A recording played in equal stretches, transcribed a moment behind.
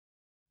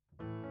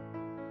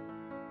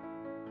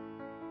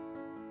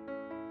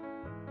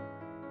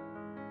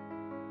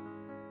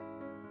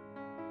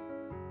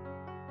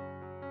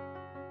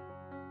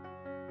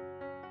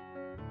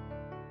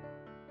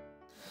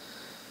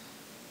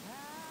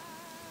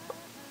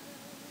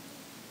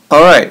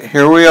Alright,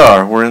 here we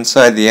are. We're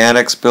inside the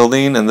annex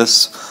building, and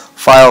this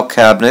file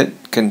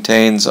cabinet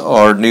contains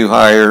our new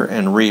hire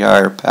and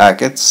rehire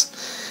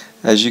packets.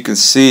 As you can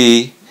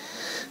see,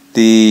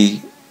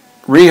 the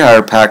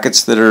rehire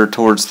packets that are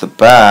towards the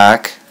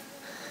back,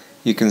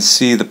 you can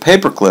see the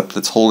paperclip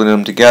that's holding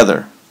them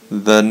together.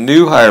 The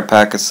new hire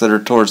packets that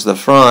are towards the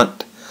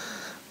front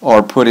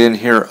are put in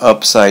here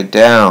upside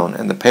down,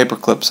 and the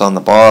paperclip's on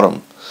the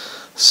bottom.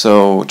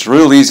 So it's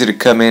real easy to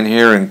come in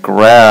here and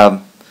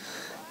grab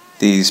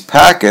these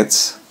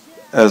packets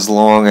as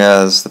long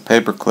as the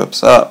paper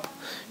clip's up,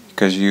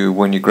 because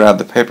when you grab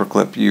the paper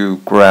clip, you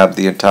grab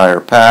the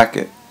entire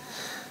packet.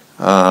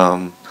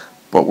 But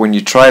when you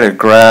try to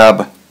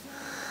grab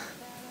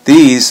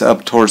these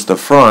up towards the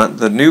front,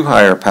 the new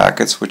hire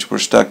packets, which were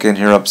stuck in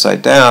here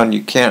upside down,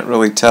 you can't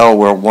really tell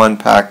where one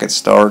packet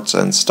starts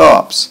and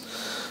stops.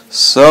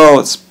 So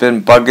it's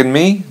been bugging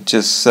me.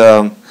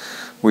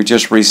 We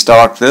just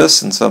restocked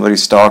this and somebody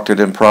stocked it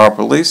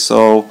improperly,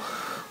 so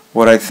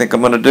what I think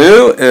I'm going to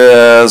do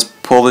is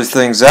pull these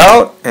things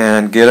out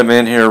and get them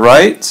in here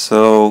right,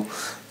 so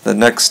the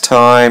next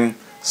time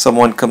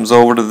someone comes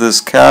over to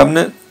this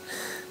cabinet,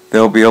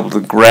 they'll be able to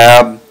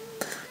grab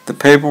the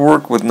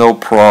paperwork with no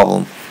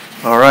problem.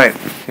 Alright,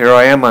 here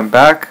I am, I'm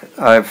back.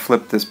 I've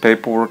flipped this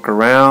paperwork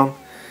around,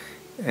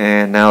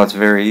 and now it's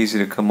very easy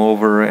to come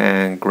over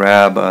and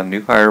grab a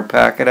new hire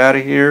packet out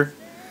of here.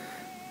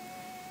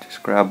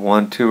 Just grab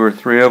 1, 2, or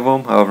 3 of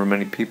them, however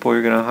many people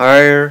you're going to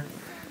hire,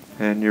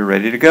 and you're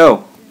ready to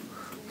go.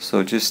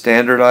 So just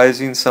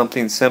standardizing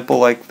something simple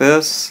like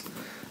this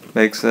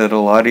makes it a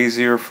lot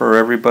easier for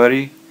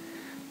everybody,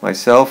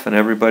 myself and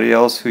everybody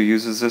else who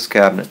uses this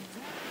cabinet.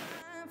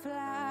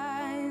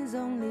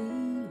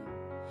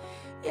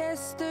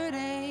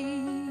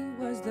 Yesterday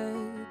was the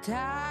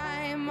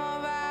time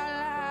of